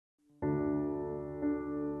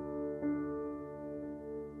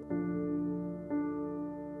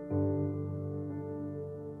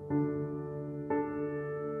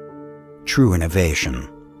true innovation.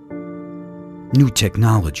 New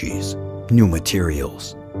technologies, new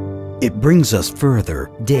materials. It brings us further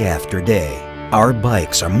day after day. Our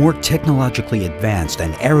bikes are more technologically advanced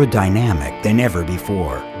and aerodynamic than ever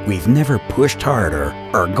before. We've never pushed harder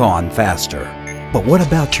or gone faster. But what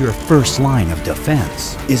about your first line of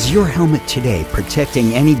defense? Is your helmet today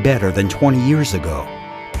protecting any better than 20 years ago?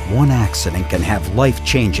 One accident can have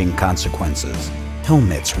life-changing consequences.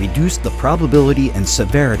 Helmets reduce the probability and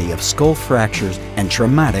severity of skull fractures and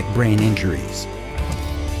traumatic brain injuries.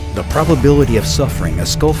 The probability of suffering a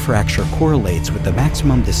skull fracture correlates with the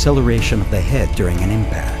maximum deceleration of the head during an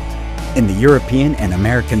impact. In the European and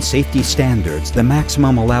American safety standards, the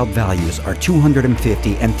maximum allowed values are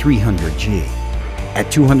 250 and 300 G.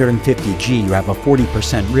 At 250 G, you have a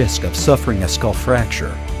 40% risk of suffering a skull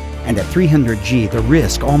fracture, and at 300 G, the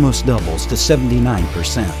risk almost doubles to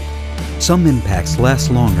 79%. Some impacts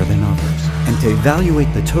last longer than others, and to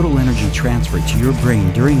evaluate the total energy transfer to your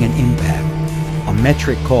brain during an impact, a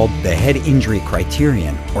metric called the Head Injury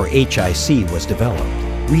Criterion, or HIC, was developed.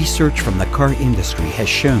 Research from the car industry has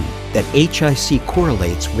shown that HIC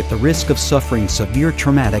correlates with the risk of suffering severe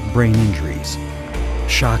traumatic brain injuries.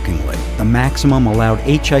 Shockingly, the maximum allowed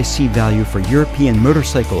HIC value for European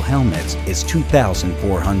motorcycle helmets is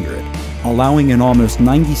 2,400, allowing an almost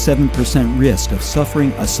 97% risk of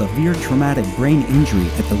suffering a severe traumatic brain injury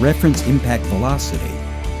at the reference impact velocity,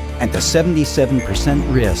 and a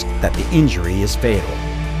 77% risk that the injury is fatal.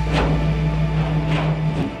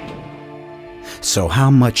 So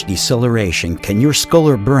how much deceleration can your skull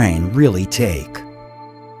or brain really take?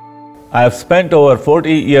 I have spent over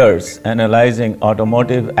 40 years analyzing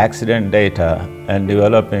automotive accident data and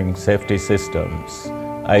developing safety systems.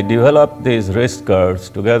 I developed these risk curves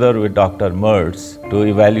together with Dr. Mertz to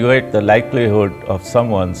evaluate the likelihood of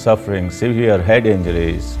someone suffering severe head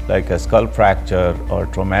injuries like a skull fracture or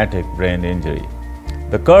traumatic brain injury.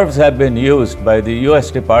 The curves have been used by the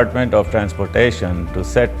US Department of Transportation to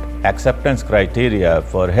set acceptance criteria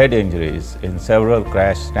for head injuries in several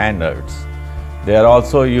crash standards. They are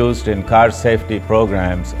also used in car safety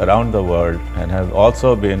programs around the world and have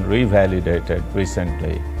also been revalidated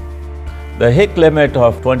recently. The HIC limit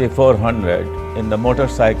of 2400 in the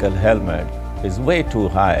motorcycle helmet is way too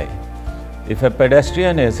high. If a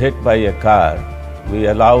pedestrian is hit by a car, we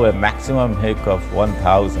allow a maximum HIC of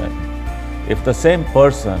 1000. If the same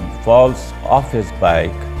person falls off his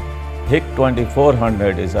bike, HIC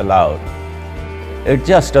 2400 is allowed. It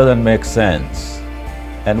just doesn't make sense.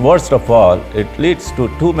 And worst of all, it leads to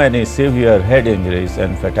too many severe head injuries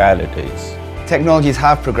and fatalities. Technologies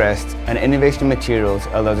have progressed, and innovation in materials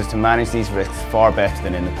allows us to manage these risks far better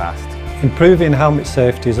than in the past. Improving helmet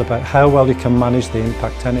safety is about how well you can manage the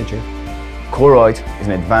impact energy. Koroyd is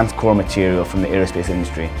an advanced core material from the aerospace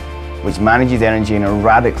industry, which manages energy in a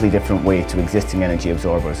radically different way to existing energy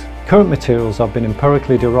absorbers. Current materials have been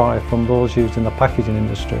empirically derived from those used in the packaging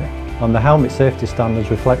industry, and the helmet safety standards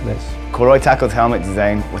reflect this. Koroyd tackles helmet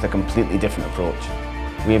design with a completely different approach.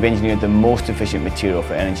 We have engineered the most efficient material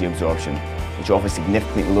for energy absorption, which offers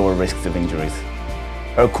significantly lower risks of injuries.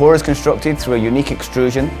 Our core is constructed through a unique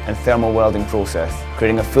extrusion and thermal welding process,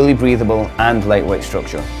 creating a fully breathable and lightweight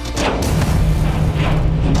structure.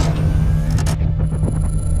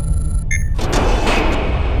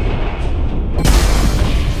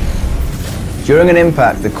 During an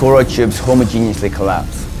impact, the Koroyd tubes homogeneously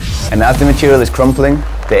collapse, and as the material is crumpling,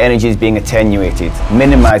 the energy is being attenuated,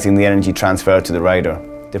 minimizing the energy transfer to the rider.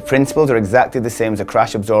 The principles are exactly the same as a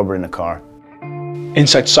crash absorber in a car.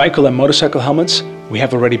 Inside cycle and motorcycle helmets, we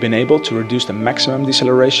have already been able to reduce the maximum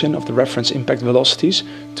deceleration of the reference impact velocities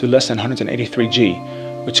to less than 183 G,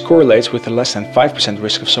 which correlates with a less than 5%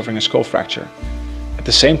 risk of suffering a skull fracture. At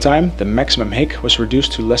the same time, the maximum HIC was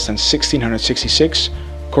reduced to less than 1666,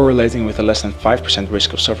 correlating with a less than 5%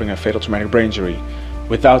 risk of suffering a fatal traumatic brain injury,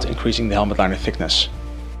 without increasing the helmet liner thickness.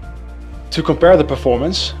 To compare the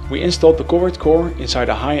performance, we installed the Koroyd core inside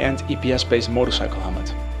a high-end EPS-based motorcycle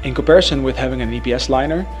helmet. In comparison with having an EPS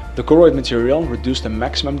liner, the Koroyd material reduced the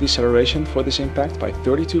maximum deceleration for this impact by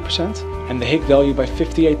 32% and the HIC value by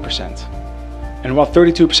 58%. And while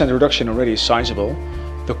 32% reduction already is sizable,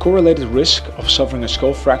 the correlated risk of suffering a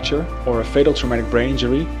skull fracture or a fatal traumatic brain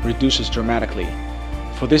injury reduces dramatically.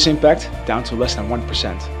 For this impact, down to less than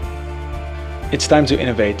 1%. It's time to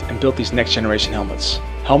innovate and build these next generation helmets.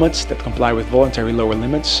 Helmets that comply with voluntary lower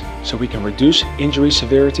limits so we can reduce injury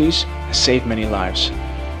severities and save many lives.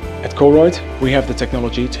 At Koroyd, we have the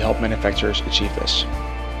technology to help manufacturers achieve this.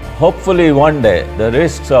 Hopefully one day, the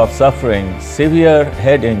risks of suffering severe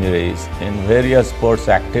head injuries in various sports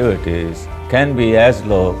activities can be as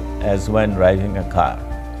low as when driving a car.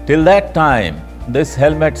 Till that time, This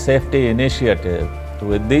Helmet Safety Initiative,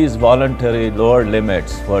 with these voluntary lower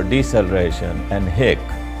limits for deceleration and HIC,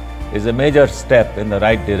 is a major step in the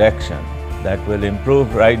right direction that will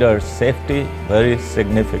improve riders' safety very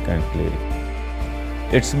significantly.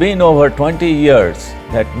 It's been over 20 years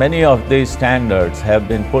that many of these standards have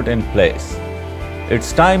been put in place.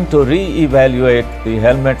 It's time to re-evaluate the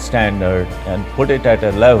helmet standard and put it at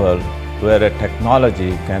a level where a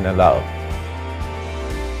technology can allow.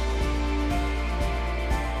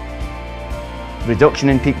 Reduction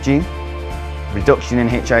in Peak G, reduction in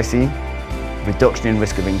HIC, reduction in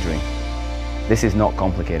risk of injury. This is not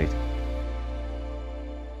complicated.